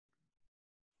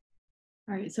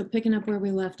All right, so picking up where we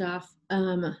left off,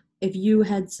 if you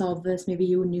had solved this, maybe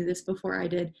you knew this before I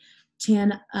did,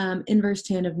 inverse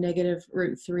tan of negative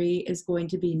root 3 is going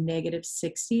to be negative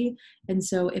 60. And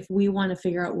so if we want to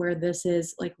figure out where this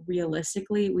is, like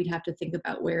realistically, we'd have to think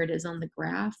about where it is on the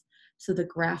graph. So the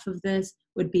graph of this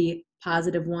would be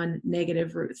positive 1,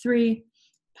 negative root 3.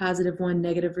 Positive 1,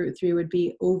 negative root 3 would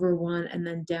be over 1 and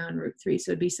then down root 3.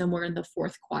 So it'd be somewhere in the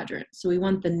fourth quadrant. So we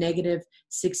want the negative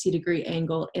 60-degree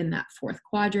angle in that fourth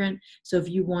quadrant. So if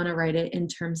you want to write it in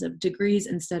terms of degrees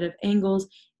instead of angles,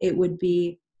 it would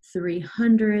be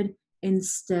 300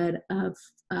 instead of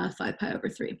 5 pi over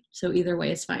 3. So either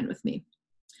way is fine with me.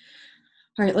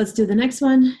 All right, let's do the next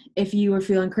one. If you are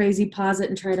feeling crazy, pause it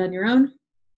and try it on your own.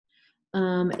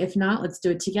 If not, let's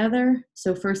do it together.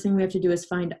 So first thing we have to do is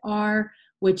find r,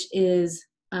 which is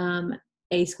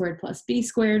a squared plus b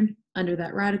squared under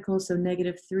that radical. So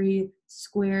negative 3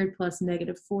 squared plus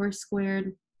negative 4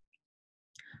 squared.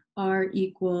 R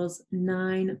equals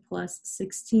 9 plus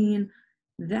 16.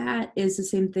 That is the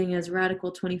same thing as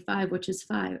radical 25, which is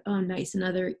 5. Oh, nice,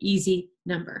 another easy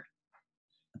number.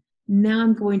 Now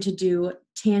I'm going to do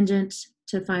tangent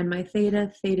to find my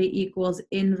theta. Theta equals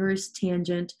inverse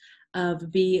tangent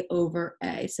of b over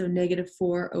a. So negative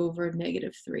 4 over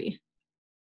negative 3.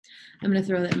 I'm going to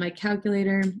throw that in my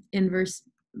calculator. Inverse,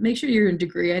 make sure you're in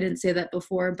degree. I didn't say that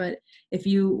before, but if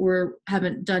you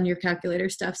haven't done your calculator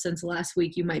stuff since last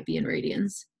week, you might be in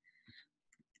radians.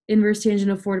 Inverse tangent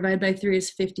of 4 divided by 3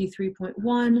 is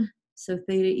 53.1. So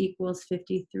theta equals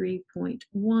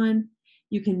 53.1.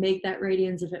 You can make that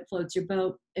radians if it floats your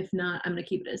boat. If not, I'm going to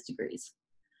keep it as degrees.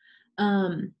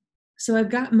 So I've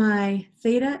got my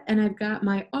theta and I've got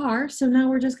my r. So now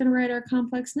we're just going to write our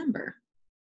complex number.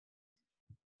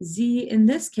 Z in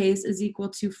this case is equal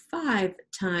to 5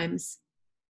 times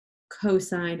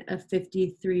cosine of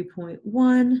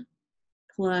 53.1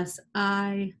 plus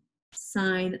I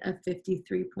sine of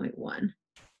 53.1.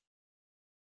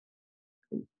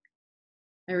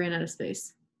 I ran out of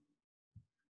space.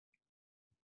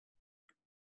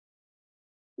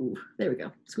 Ooh, there we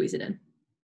go. Squeeze it in.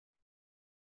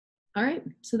 All right,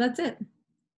 so that's it.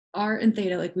 R and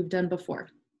theta like we've done before.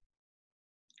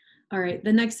 All right,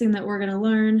 the next thing that we're going to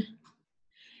learn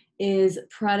is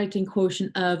product and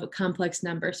quotient of complex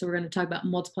numbers. So we're going to talk about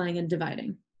multiplying and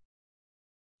dividing.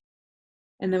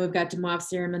 And then we've got de Moivre's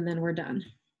theorem, and then we're done.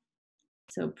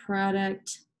 So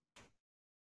product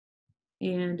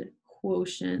and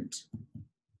quotient.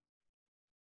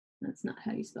 That's not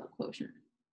how you spell quotient.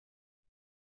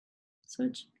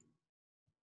 Switch.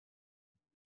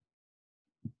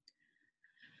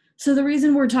 So the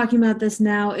reason we're talking about this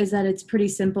now is that it's pretty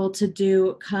simple to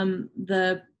do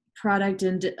the product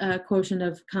and quotient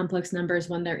of complex numbers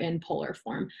when they're in polar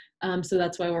form. So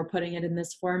that's why we're putting it in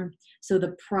this form. So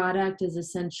the product is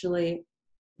essentially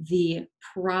the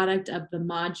product of the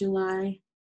moduli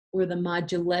or the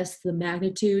modulus, the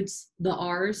magnitudes, the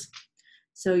r's.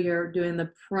 So you're doing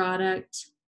the product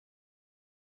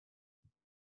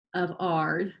of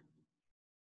r,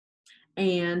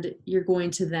 and you're going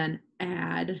to then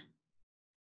add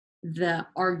the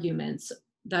arguments.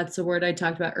 That's the word I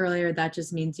talked about earlier. That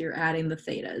just means you're adding the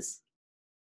thetas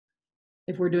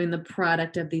if we're doing the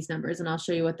product of these numbers, and I'll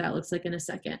show you what that looks like in a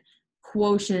second.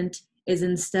 Quotient is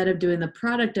instead of doing the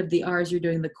product of the r's, you're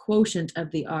doing the quotient of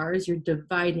the r's. You're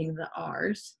dividing the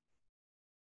r's.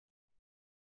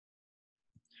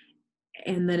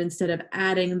 And then instead of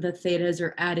adding the thetas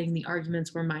or adding the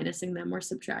arguments, we're minusing them, we're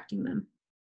subtracting them.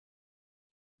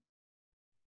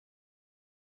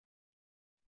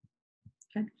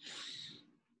 Okay.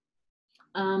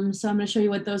 So I'm going to show you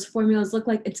what those formulas look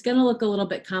like. It's going to look a little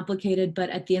bit complicated, but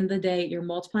at the end of the day, you're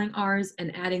multiplying r's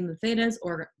and adding the thetas,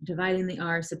 or dividing the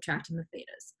r's, subtracting the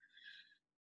thetas.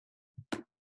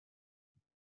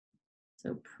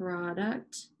 So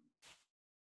product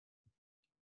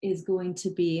is going to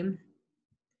be,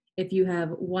 if you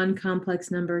have one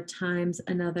complex number times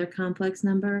another complex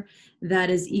number, that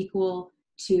is equal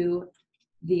to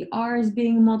the r's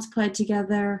being multiplied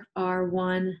together,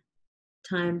 r1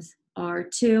 times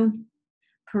r2,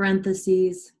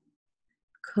 parentheses,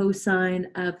 cosine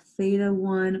of theta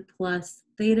 1 plus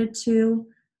theta 2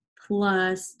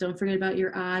 plus, don't forget about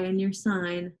your I and your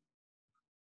sine,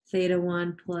 theta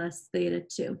 1 plus theta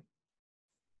 2.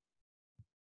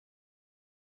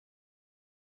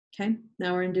 Okay,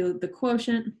 now we're going to do the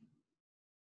quotient.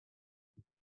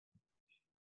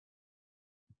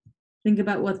 Think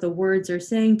about what the words are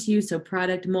saying to you. So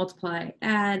product, multiply,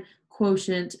 add,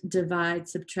 quotient, divide,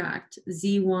 subtract,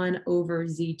 z1 over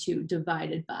z2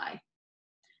 divided by.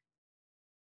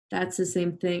 That's the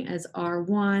same thing as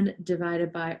r1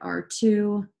 divided by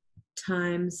r2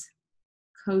 times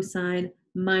cosine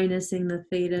minusing the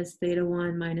thetas, theta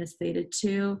 1 minus theta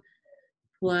 2,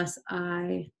 plus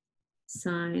I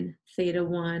sine theta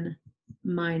 1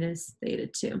 minus theta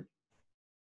 2.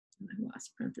 I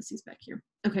lost parentheses back here.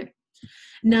 Okay.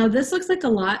 Now this looks like a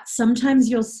lot. Sometimes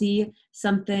you'll see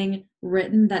something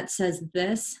written that says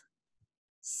this,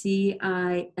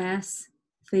 CIS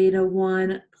theta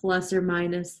 1 plus or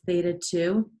minus theta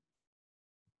 2.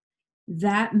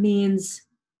 That means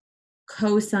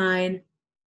cosine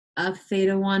of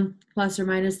theta 1 plus or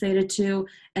minus theta 2,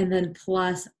 and then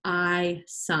plus I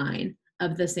sine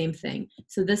of the same thing.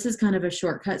 So this is kind of a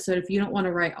shortcut. So if you don't want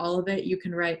to write all of it, you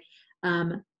can write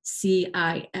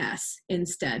CIS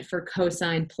instead for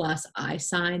cosine plus I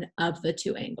sine of the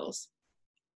two angles.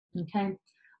 Okay,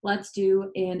 let's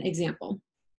do an example. Do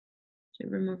you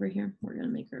have room over here? We're going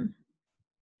to make room.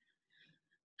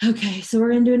 Okay, so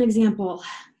we're going to do an example.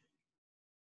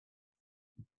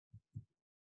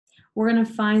 We're going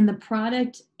to find the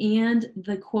product and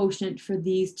the quotient for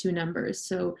these two numbers.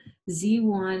 So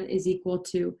Z1 is equal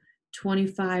to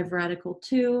 25 radical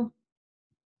 2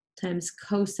 times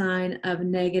cosine of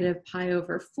negative pi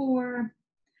over 4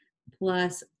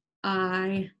 plus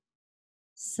I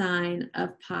sine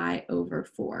of pi over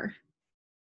 4.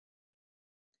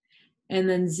 And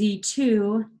then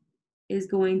Z2 is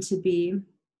going to be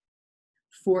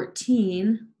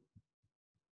 14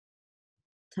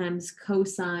 times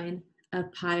cosine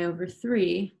of pi over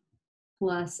 3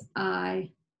 plus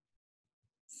I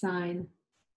sine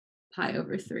pi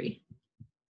over 3.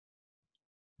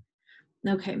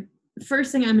 Okay, the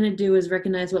first thing I'm going to do is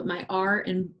recognize what my R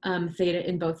and theta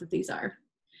in both of these are.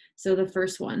 So the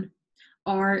first one,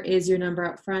 R is your number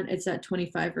up front. It's at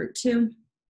 25 root 2.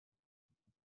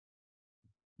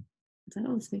 Is that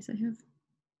all the space I have?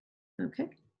 Okay.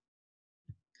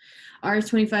 R is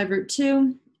 25 root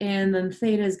 2. And then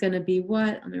theta is going to be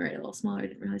what? Let me write it a little smaller. I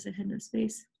didn't realize I had no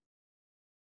space.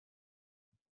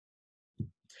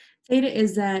 Theta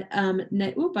is that,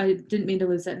 oop, I didn't mean to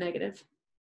lose that negative.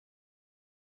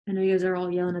 I know you guys are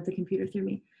all yelling at the computer through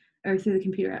me, or through the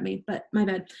computer at me, but my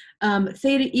bad.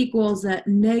 Theta equals that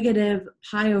negative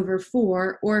pi over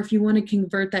 4, or if you want to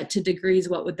convert that to degrees,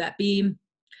 what would that be?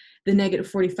 The negative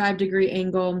 45 degree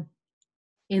angle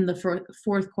in the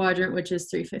fourth quadrant, which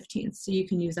is 3/15. So you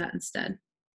can use that instead.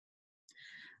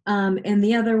 And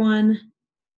the other one,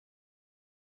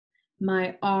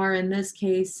 my R in this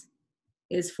case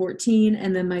is 14,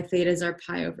 and then my thetas are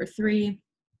pi over 3.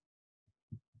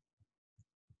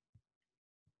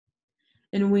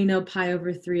 And we know pi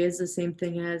over 3 is the same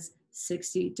thing as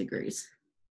 60 degrees.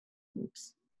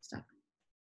 Oops, stop.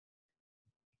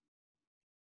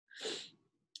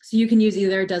 So you can use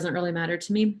either, it doesn't really matter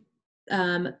to me.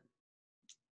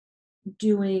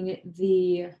 Doing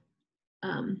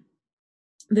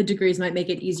the degrees might make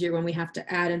it easier when we have to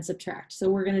add and subtract. So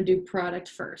we're going to do product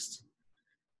first.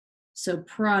 So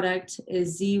product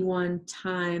is Z1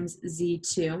 times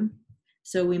Z2.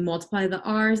 So we multiply the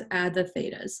R's, add the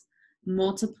thetas.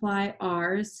 Multiply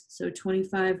R's, so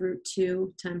 25 root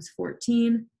 2 times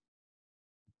 14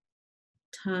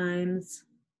 times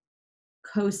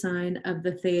cosine of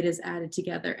the thetas added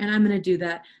together. And I'm going to do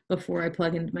that before I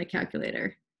plug into my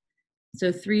calculator.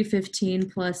 So 315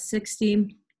 plus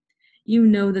 60. You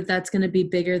know that that's going to be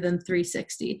bigger than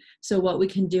 360. So what we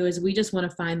can do is we just want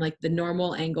to find like the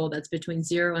normal angle that's between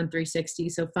 0 and 360.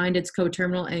 So find its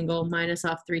coterminal angle, minus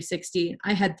off 360.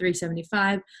 I had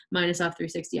 375, minus off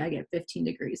 360, I get 15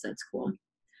 degrees. That's cool.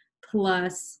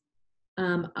 Plus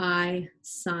I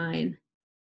sine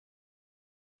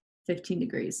 15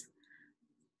 degrees.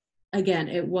 Again,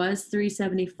 it was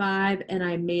 375 and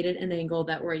I made it an angle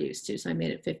that we're used to. So I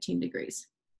made it 15 degrees.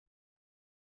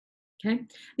 Okay,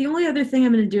 the only other thing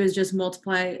I'm going to do is just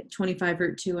multiply 25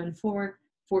 root 2 and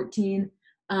 14.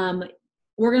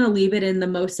 We're going to leave it in the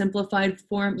most simplified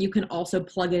form. You can also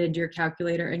plug it into your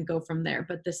calculator and go from there,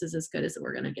 but this is as good as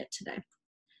we're going to get today.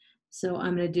 So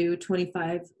I'm going to do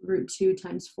 25 root 2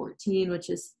 times 14, which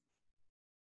is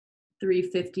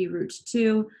 350 root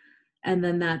 2, and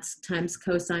then that's times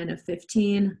cosine of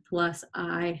 15 plus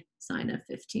I sine of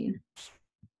 15.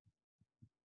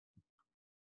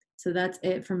 So that's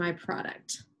it for my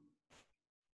product.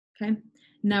 Okay,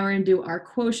 now we're going to do our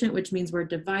quotient, which means we're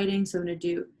dividing. So I'm going to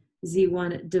do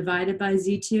Z1 divided by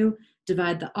Z2,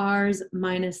 divide the R's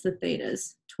minus the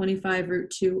thetas. 25 root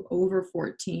 2 over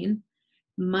 14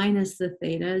 minus the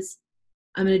thetas.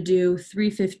 I'm going to do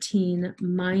 315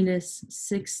 minus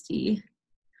 60,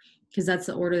 because that's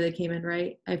the order they came in,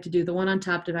 right? I have to do the one on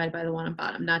top divided by the one on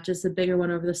bottom, not just the bigger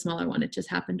one over the smaller one. It just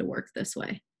happened to work this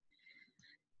way.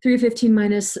 315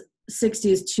 minus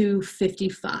 60 is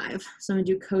 255. So I'm going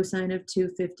to do cosine of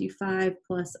 255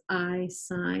 plus I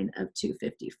sine of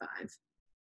 255.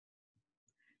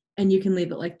 And you can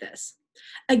leave it like this.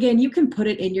 Again, you can put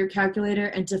it in your calculator,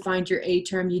 and to find your A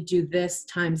term, you do this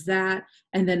times that,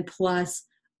 and then plus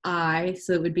I,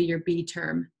 so it would be your B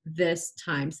term, this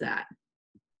times that.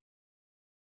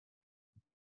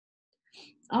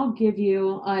 I'll give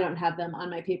you, I don't have them on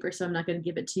my paper, so I'm not going to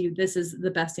give it to you. This is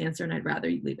the best answer, and I'd rather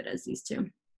you leave it as these two.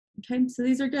 Okay, so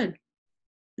these are good.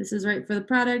 This is right for the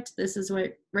product. This is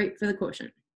right for the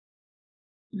quotient.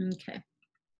 Okay.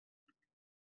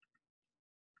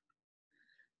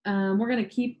 We're going to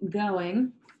keep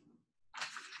going.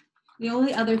 The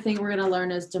only other thing we're going to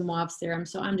learn is de Moivre's theorem,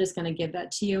 so I'm just going to give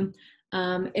that to you.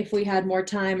 If we had more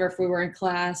time, or if we were in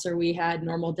class, or we had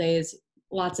normal days,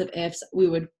 lots of ifs, we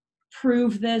would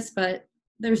prove this, but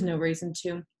there's no reason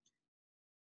to.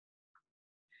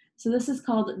 So this is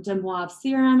called de Moivre's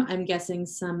theorem. I'm guessing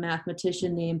some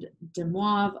mathematician named de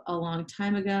Moivre a long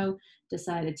time ago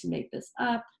decided to make this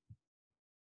up.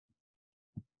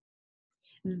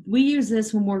 We use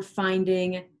this when we're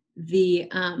finding the,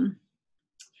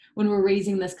 when we're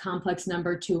raising this complex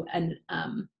number to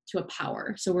a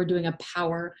power. So we're doing a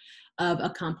power of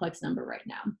a complex number right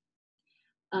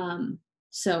now.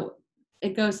 So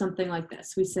it goes something like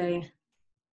this. We say,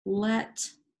 let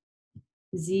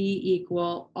z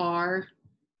equal r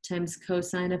times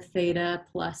cosine of theta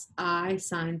plus I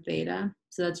sine theta.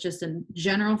 So that's just a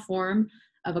general form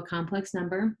of a complex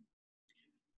number.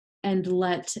 And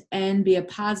let n be a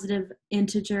positive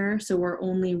integer, so we're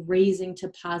only raising to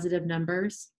positive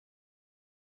numbers,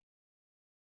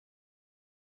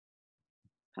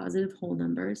 positive whole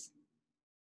numbers.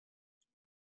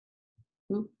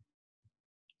 Oop.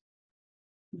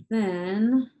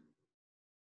 Then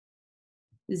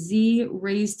z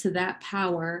raised to that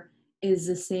power is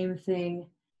the same thing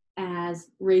as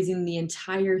raising the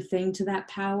entire thing to that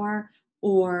power,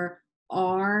 or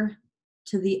r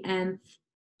to the nth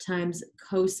times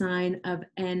cosine of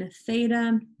n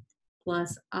theta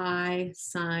plus I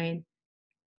sine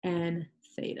n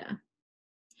theta.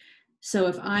 So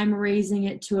if I'm raising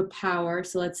it to a power,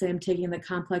 so let's say I'm taking the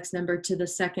complex number to the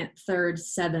second, third,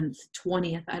 seventh,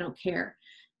 20th, I don't care.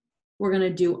 We're going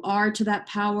to do r to that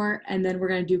power, and then we're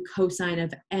going to do cosine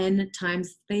of n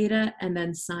times theta, and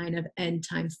then sine of n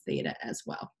times theta as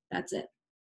well. That's it.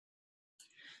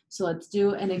 So let's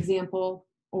do an example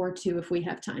or two if we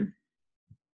have time.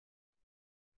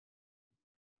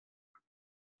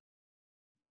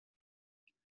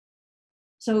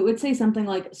 So it would say something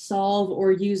like solve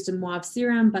or use de Moivre's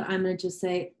theorem, but I'm going to just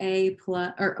say a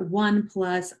plus, or 1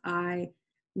 plus I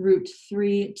root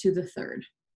 3 to the third.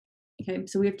 Okay,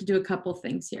 so we have to do a couple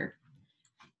things here.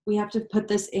 We have to put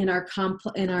this in our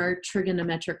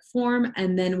trigonometric form,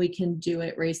 and then we can do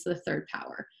it raised to the third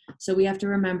power. So we have to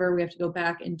remember, we have to go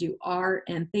back and do r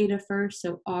and theta first.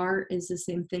 So r is the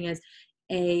same thing as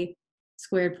a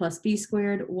squared plus b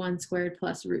squared, 1 squared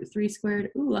plus root 3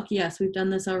 squared. Ooh, lucky us, we've done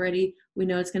this already. We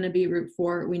know it's going to be root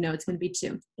 4. We know it's going to be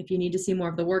 2. If you need to see more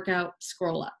of the workout,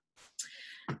 scroll up.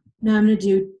 Now I'm going to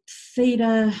do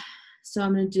theta. So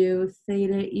I'm going to do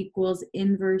theta equals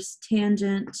inverse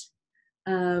tangent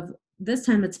of, this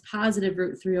time it's positive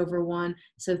root 3 over 1.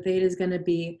 So theta is going to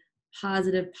be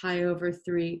positive pi over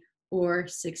 3, or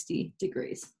 60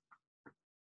 degrees.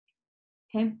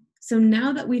 Okay. So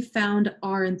now that we've found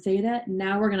r and theta,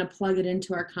 now we're going to plug it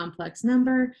into our complex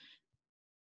number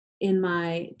in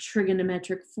my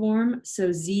trigonometric form.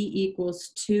 So z equals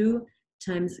 2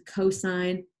 times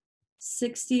cosine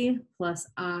 60 plus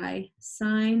I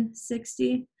sine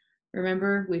 60.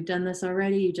 Remember, we've done this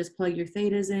already. You just plug your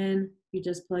thetas in, you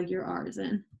just plug your r's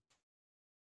in.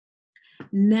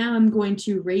 Now I'm going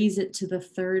to raise it to the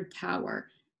third power.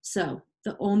 So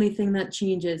the only thing that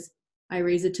changes, I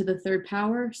raise it to the third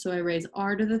power, so I raise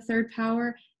r to the third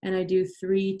power, and I do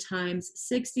 3 times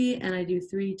 60, and I do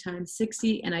 3 times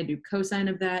 60, and I do cosine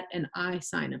of that, and I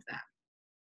sine of that.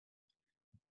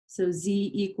 So z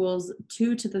equals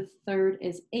 2 to the third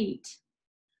is 8.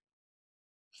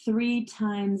 3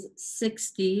 times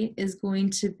 60 is going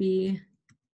to be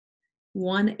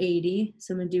 180.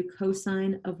 So I'm going to do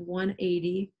cosine of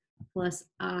 180 plus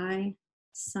I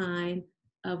sine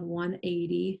of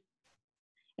 180.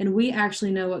 And we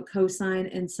actually know what cosine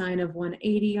and sine of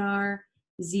 180 are.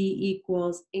 Z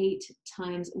equals 8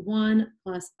 times 1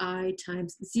 plus I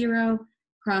times 0.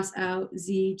 Cross out,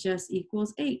 z just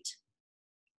equals 8.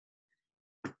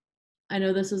 I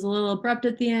know this was a little abrupt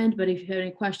at the end, but if you have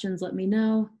any questions, let me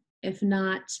know. If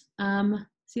not,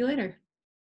 see you later.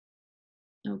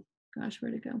 Oh gosh,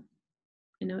 where'd it go?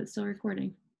 I know it's still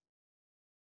recording.